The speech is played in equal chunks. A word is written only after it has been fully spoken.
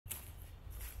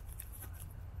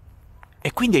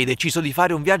E quindi hai deciso di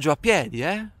fare un viaggio a piedi,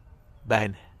 eh?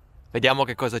 Bene, vediamo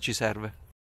che cosa ci serve.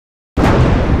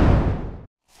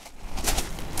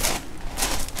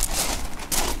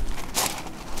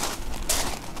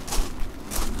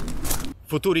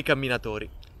 Futuri camminatori.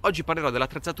 Oggi parlerò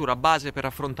dell'attrezzatura base per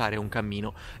affrontare un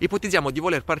cammino. Ipotizziamo di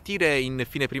voler partire in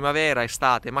fine primavera,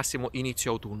 estate, massimo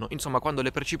inizio autunno, insomma quando le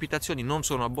precipitazioni non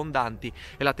sono abbondanti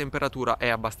e la temperatura è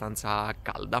abbastanza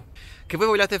calda. Che voi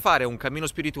vogliate fare un cammino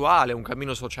spirituale, un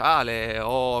cammino sociale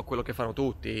o quello che fanno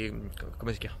tutti,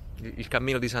 come si chiama? Il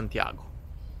cammino di Santiago.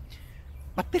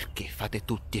 Ma perché fate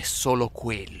tutti e solo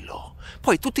quello?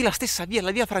 Poi tutti la stessa via,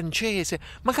 la via francese,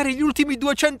 magari gli ultimi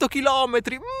 200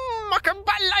 chilometri. Ma che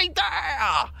bella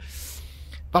idea!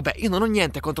 Vabbè, io non ho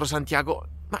niente contro Santiago,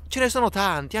 ma ce ne sono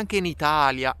tanti, anche in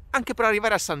Italia. Anche per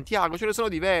arrivare a Santiago ce ne sono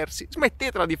diversi.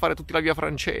 Smettetela di fare tutti la via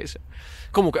francese.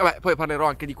 Comunque, vabbè, poi parlerò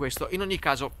anche di questo. In ogni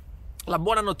caso, la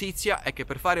buona notizia è che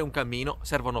per fare un cammino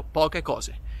servono poche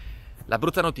cose. La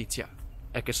brutta notizia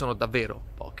è che sono davvero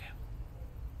poche.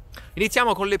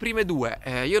 Iniziamo con le prime due.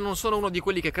 Io non sono uno di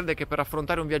quelli che crede che per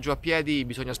affrontare un viaggio a piedi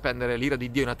bisogna spendere l'ira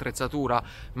di Dio in attrezzatura,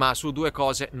 ma su due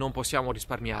cose non possiamo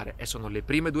risparmiare e sono le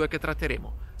prime due che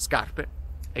tratteremo: scarpe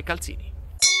e calzini.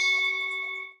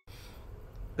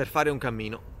 Per fare un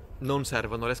cammino non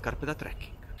servono le scarpe da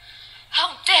trekking.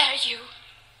 How dare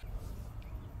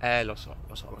you! Lo so,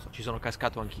 ci sono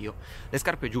cascato anch'io. Le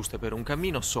scarpe giuste per un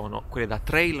cammino sono quelle da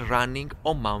trail running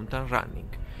o mountain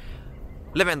running.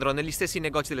 Le vendono negli stessi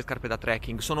negozi delle scarpe da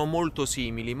trekking, sono molto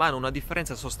simili ma hanno una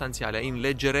differenza sostanziale in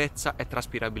leggerezza e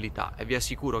traspirabilità e vi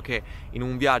assicuro che in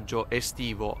un viaggio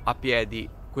estivo a piedi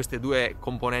queste due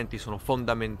componenti sono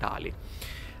fondamentali.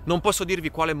 Non posso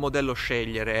dirvi quale modello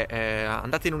scegliere,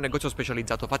 andate in un negozio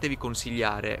specializzato, fatevi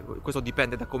consigliare, questo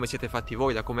dipende da come siete fatti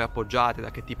voi, da come appoggiate, da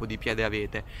che tipo di piede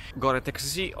avete. Gore-Tex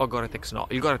sì o Gore-Tex no.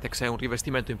 Il Gore-Tex è un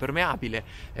rivestimento impermeabile,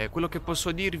 quello che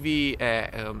posso dirvi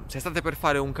è, se state per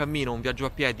fare un cammino, un viaggio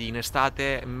a piedi in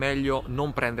estate, meglio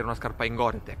non prendere una scarpa in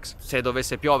Gore-Tex. Se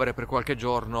dovesse piovere per qualche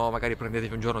giorno, magari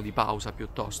prendetevi un giorno di pausa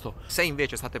piuttosto. Se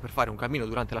invece state per fare un cammino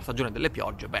durante la stagione delle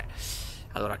piogge, beh,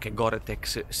 allora che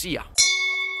Gore-Tex sia.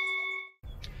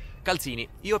 Calzini.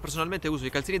 Io personalmente uso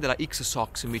i calzini della X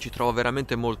Socks, mi ci trovo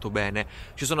veramente molto bene.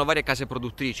 Ci sono varie case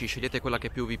produttrici, scegliete quella che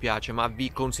più vi piace, ma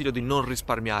vi consiglio di non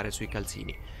risparmiare sui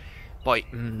calzini. Poi,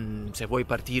 se vuoi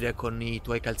partire con i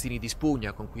tuoi calzini di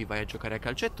spugna con cui vai a giocare a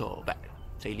calcetto, beh,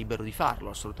 sei libero di farlo,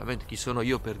 assolutamente. Chi sono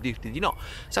io per dirti di no?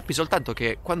 Sappi soltanto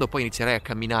che quando poi inizierai a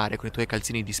camminare con i tuoi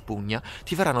calzini di spugna,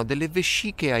 ti verranno delle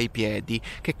vesciche ai piedi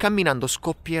che camminando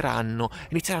scoppieranno,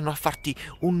 inizieranno a farti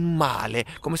un male,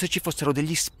 come se ci fossero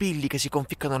degli spilli che si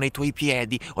conficcano nei tuoi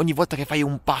piedi ogni volta che fai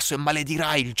un passo e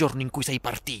maledirai il giorno in cui sei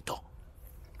partito.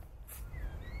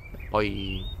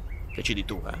 Poi decidi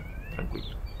tu,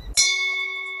 tranquillo.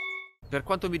 Per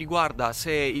quanto mi riguarda,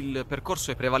 se il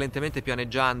percorso è prevalentemente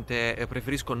pianeggiante,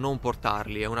 preferisco non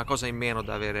portarli, è una cosa in meno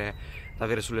da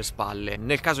avere sulle spalle.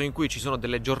 Nel caso in cui ci sono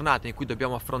delle giornate in cui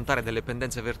dobbiamo affrontare delle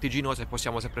pendenze vertiginose,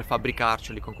 possiamo sempre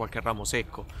fabbricarceli con qualche ramo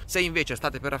secco. Se invece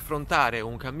state per affrontare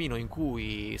un cammino in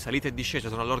cui salite e discese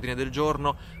sono all'ordine del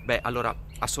giorno, beh, allora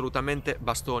assolutamente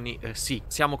bastoni sì.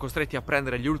 Siamo costretti a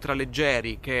prendere gli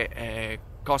ultraleggeri che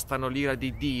costano l'ira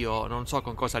di Dio, non so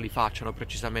con cosa li facciano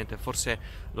precisamente, forse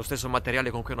lo stesso materiale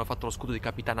con cui hanno fatto lo scudo di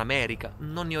Capitan America,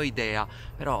 non ne ho idea,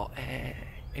 però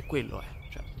è quello,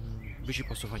 cioè, vi ci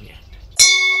posso fare niente.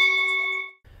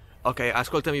 Ok,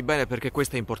 ascoltami bene perché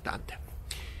questo è importante.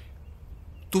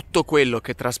 Tutto quello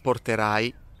che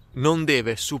trasporterai non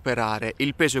deve superare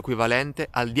il peso equivalente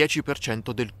al 10%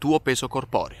 del tuo peso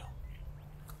corporeo.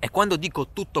 E quando dico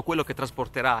tutto quello che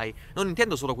trasporterai, non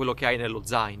intendo solo quello che hai nello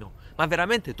zaino, ma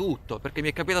veramente tutto, perché mi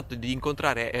è capitato di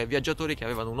incontrare viaggiatori che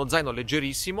avevano uno zaino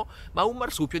leggerissimo, ma un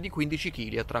marsupio di 15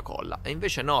 kg a tracolla. E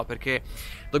invece no, perché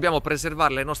dobbiamo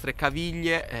preservare le nostre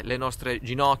caviglie, le nostre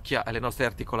ginocchia e le nostre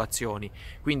articolazioni.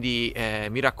 Quindi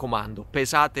mi raccomando,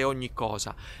 pesate ogni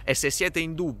cosa. E se siete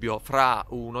in dubbio fra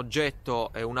un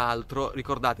oggetto e un altro,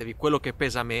 ricordatevi, quello che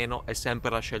pesa meno è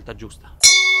sempre la scelta giusta.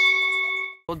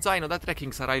 Lo zaino da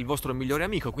trekking sarà il vostro migliore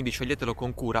amico, quindi sceglietelo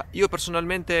con cura. Io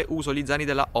personalmente uso gli zaini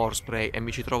della Osprey e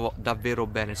mi ci trovo davvero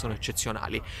bene, sono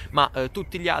eccezionali, ma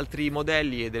tutti gli altri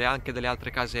modelli e anche delle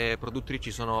altre case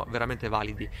produttrici sono veramente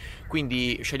validi,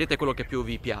 quindi scegliete quello che più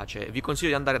vi piace. Vi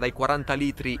consiglio di andare dai 40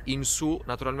 litri in su,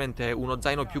 naturalmente uno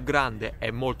zaino più grande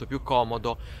è molto più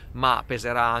comodo, ma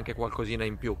peserà anche qualcosina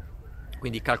in più.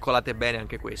 quindi calcolate bene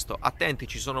anche questo. Attenti,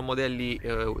 ci sono modelli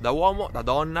da uomo, da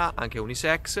donna, anche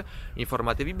unisex,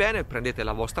 informatevi bene, prendete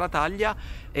la vostra taglia.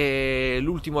 E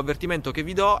l'ultimo avvertimento che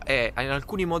vi do è: in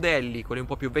alcuni modelli, quelli un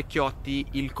po' più vecchiotti,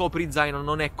 il coprizaino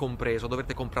non è compreso,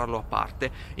 dovete comprarlo a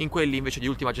parte. In quelli invece di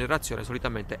ultima generazione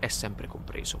solitamente è sempre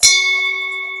compreso.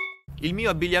 Il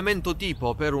mio abbigliamento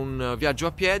tipo per un viaggio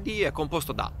a piedi è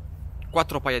composto da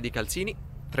 4 paia di calzini,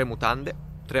 3 mutande,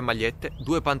 3 magliette,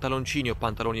 2 pantaloncini o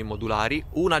pantaloni modulari,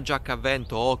 una giacca a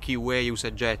vento o keyway usa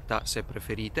e getta se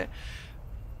preferite,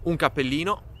 un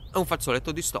cappellino e un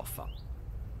fazzoletto di stoffa.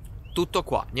 Tutto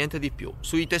qua, niente di più.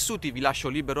 Sui tessuti vi lascio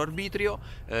libero arbitrio.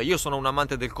 Io sono un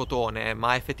amante del cotone,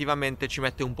 ma effettivamente ci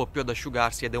mette un po' più ad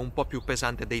asciugarsi ed è un po' più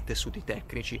pesante dei tessuti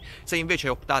tecnici. Se invece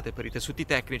optate per i tessuti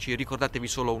tecnici, ricordatevi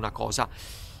solo una cosa: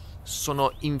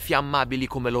 sono infiammabili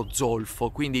come lo zolfo,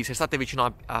 quindi se state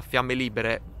vicino a fiamme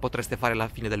libere potreste fare la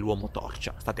fine dell'uomo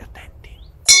torcia, state attenti.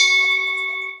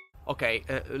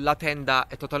 Ok, la tenda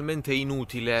è totalmente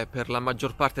inutile per la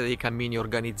maggior parte dei cammini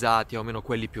organizzati, o almeno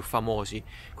quelli più famosi,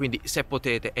 quindi se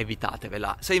potete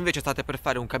evitatevela. Se invece state per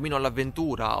fare un cammino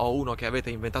all'avventura o uno che avete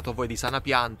inventato voi di sana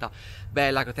pianta,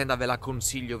 beh, la tenda ve la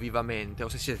consiglio vivamente, o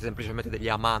se siete semplicemente degli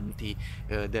amanti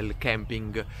del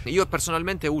camping. Io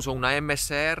personalmente uso una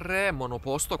MSR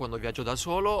monoposto quando viaggio da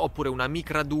solo, oppure una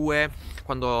Micra 2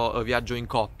 quando viaggio in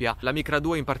coppia. La Micra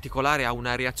 2 in particolare ha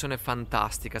una reazione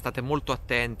fantastica, state molto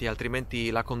attenti, altrimenti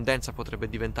la condensa potrebbe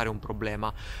diventare un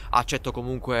problema. Accetto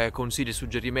comunque consigli e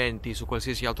suggerimenti su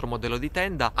qualsiasi altro modello di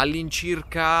tenda.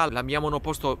 All'incirca la mia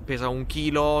monoposto pesa 1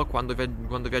 chilo, quando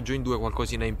viaggio in 2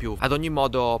 qualcosina in più. Ad ogni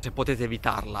modo, se potete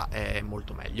evitarla è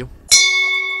molto meglio.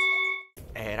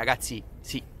 Ragazzi,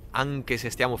 sì, anche se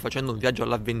stiamo facendo un viaggio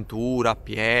all'avventura, a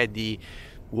piedi,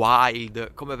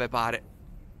 wild, come ve pare,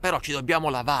 però ci dobbiamo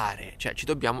lavare,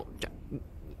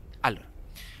 allora,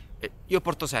 io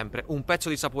porto sempre un pezzo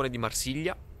di sapone di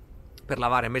Marsiglia per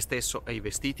lavare me stesso e i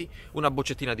vestiti, una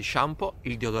boccettina di shampoo,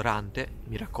 il deodorante,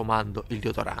 mi raccomando, il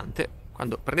deodorante.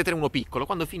 Quando prendete uno piccolo,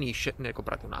 quando finisce ne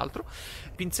comprate un altro.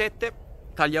 Pinzette,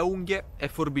 taglia-unghie e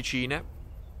forbicine.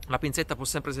 La pinzetta può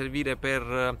sempre servire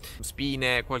per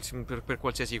spine, per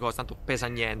qualsiasi cosa, tanto pesa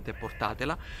niente,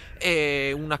 portatela.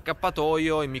 E un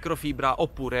accappatoio in microfibra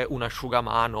oppure un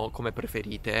asciugamano, come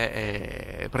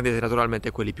preferite. Prendete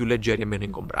naturalmente quelli più leggeri e meno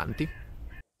ingombranti.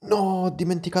 No, ho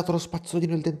dimenticato lo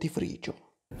spazzolino e il dentifricio.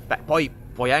 Beh, poi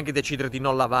puoi anche decidere di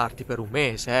non lavarti per un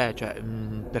mese,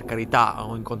 per carità,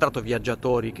 ho incontrato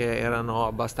viaggiatori che erano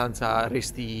abbastanza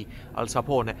resti al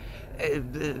sapone,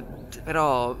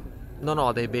 però non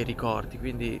ho dei bei ricordi,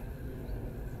 quindi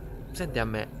senti a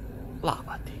me,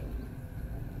 lavati.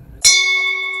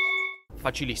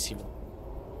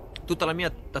 Facilissimo. Tutta la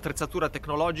mia attrezzatura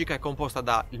tecnologica è composta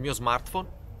dal mio smartphone,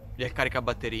 il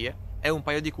caricabatterie e un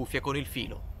paio di cuffie con il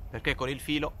filo. Perché con il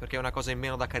filo? Perché è una cosa in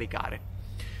meno da caricare.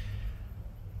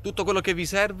 Tutto quello che vi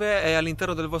serve è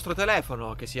all'interno del vostro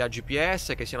telefono, che sia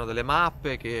GPS, che siano delle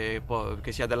mappe, che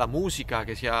sia della musica,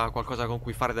 che sia qualcosa con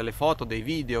cui fare delle foto, dei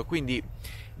video, quindi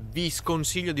vi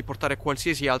sconsiglio di portare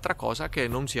qualsiasi altra cosa che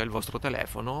non sia il vostro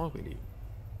telefono, quindi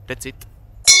that's it.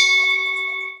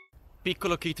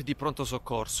 Piccolo kit di pronto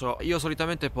soccorso. Io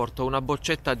solitamente porto una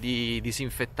boccetta di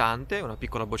disinfettante, una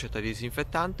piccola boccetta di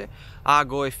disinfettante,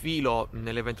 ago e filo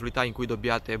nell'eventualità in cui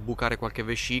dobbiate bucare qualche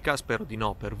vescica, spero di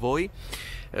no per voi,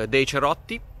 dei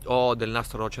cerotti o del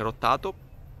nastro cerottato,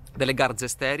 delle garze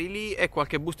sterili e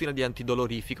qualche bustina di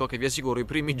antidolorifico che vi assicuro i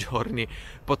primi giorni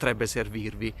potrebbe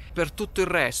servirvi. Per tutto il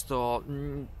resto,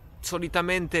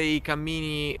 solitamente i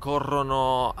cammini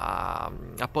corrono a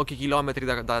pochi chilometri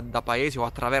da paesi o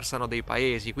attraversano dei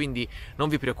paesi, quindi non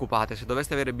vi preoccupate, se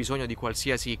doveste avere bisogno di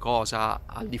qualsiasi cosa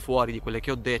al di fuori di quelle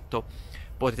che ho detto,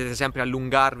 potete sempre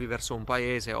allungarvi verso un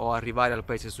paese o arrivare al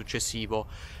paese successivo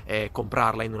e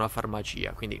comprarla in una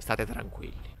farmacia, quindi state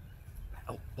tranquilli.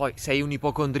 Poi sei un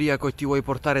ipocondriaco e ti vuoi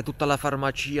portare tutta la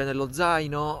farmacia nello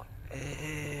zaino?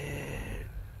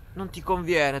 Non ti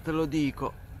conviene, te lo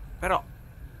dico, però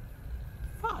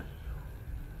fallo.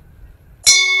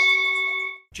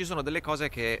 Ci sono delle cose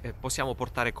che possiamo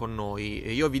portare con noi.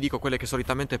 Io vi dico quelle che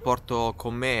solitamente porto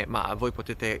con me, ma voi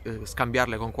potete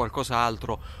scambiarle con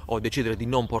qualcos'altro o decidere di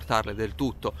non portarle del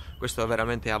tutto. Questo è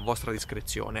veramente a vostra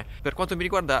discrezione. Per quanto mi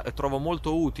riguarda, trovo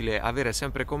molto utile avere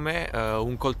sempre con me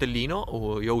un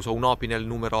coltellino. Io uso un Opinel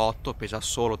numero 8, pesa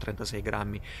solo 36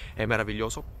 grammi, è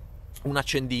meraviglioso. Un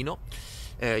accendino.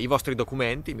 I vostri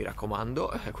documenti, mi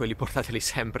raccomando, quelli portateli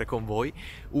sempre con voi.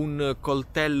 Un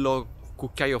coltello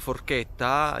cucchiaio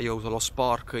forchetta, io uso lo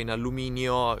spork in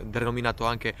alluminio, denominato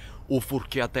anche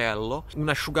furchiatello, un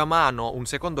asciugamano, un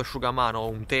secondo asciugamano,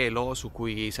 un telo su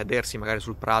cui sedersi magari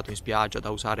sul prato in spiaggia,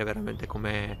 da usare veramente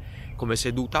come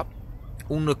seduta,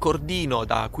 un cordino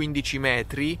da 15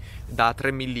 metri da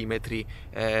 3 mm.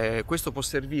 Questo può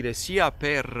servire sia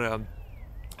per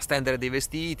stendere dei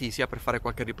vestiti, sia per fare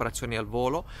qualche riparazione al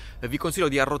volo. Vi consiglio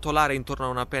di arrotolare intorno a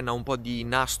una penna un po' di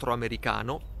nastro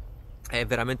americano, è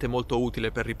veramente molto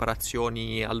utile per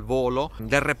riparazioni al volo,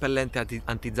 del repellente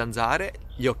antizanzare,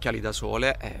 gli occhiali da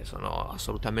sole sono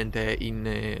assolutamente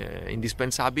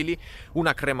indispensabili,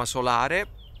 una crema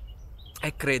solare.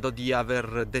 E credo di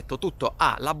aver detto tutto.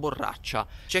 La borraccia.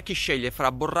 C'è chi sceglie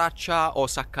fra borraccia o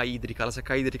sacca idrica. La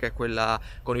sacca idrica è quella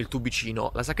con il tubicino.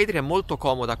 La sacca idrica è molto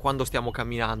comoda quando stiamo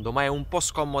camminando, ma è un po'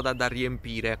 scomoda da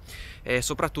riempire. E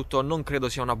soprattutto non credo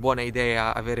sia una buona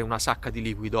idea avere una sacca di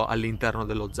liquido all'interno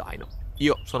dello zaino.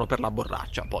 Io sono per la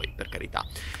borraccia, poi per carità,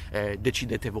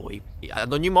 decidete voi.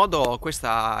 Ad ogni modo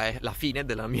questa è la fine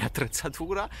della mia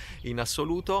attrezzatura in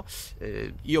assoluto.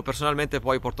 Io personalmente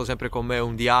poi porto sempre con me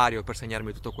un diario per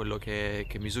segnarmi tutto quello che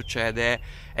mi succede.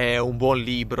 È un buon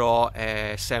libro,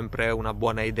 è sempre una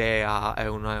buona idea, è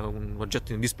un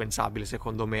oggetto indispensabile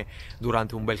secondo me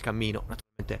durante un bel cammino.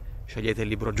 Naturalmente scegliete il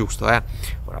libro giusto,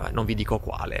 ora non vi dico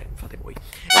quale, fate voi.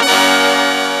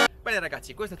 Bene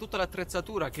ragazzi, questa è tutta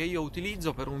l'attrezzatura che io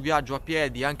utilizzo per un viaggio a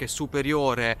piedi anche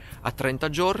superiore a 30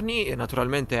 giorni e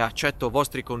naturalmente accetto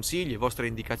vostri consigli, vostre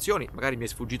indicazioni, magari mi è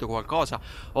sfuggito qualcosa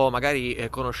o magari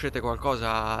conoscete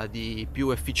qualcosa di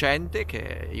più efficiente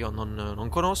che io non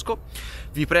conosco.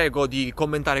 Vi prego di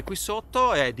commentare qui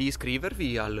sotto e di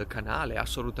iscrivervi al canale,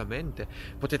 assolutamente.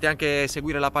 Potete anche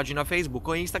seguire la pagina Facebook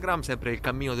o Instagram, sempre il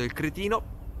Cammino del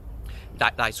Cretino.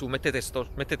 Dai, su, mettete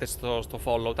sto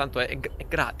follow, tanto è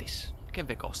gratis. Che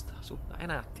ve costa? Su, dai,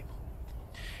 un attimo.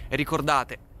 E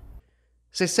ricordate,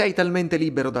 Se sei talmente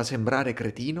libero da sembrare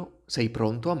cretino, sei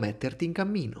pronto a metterti in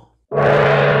cammino.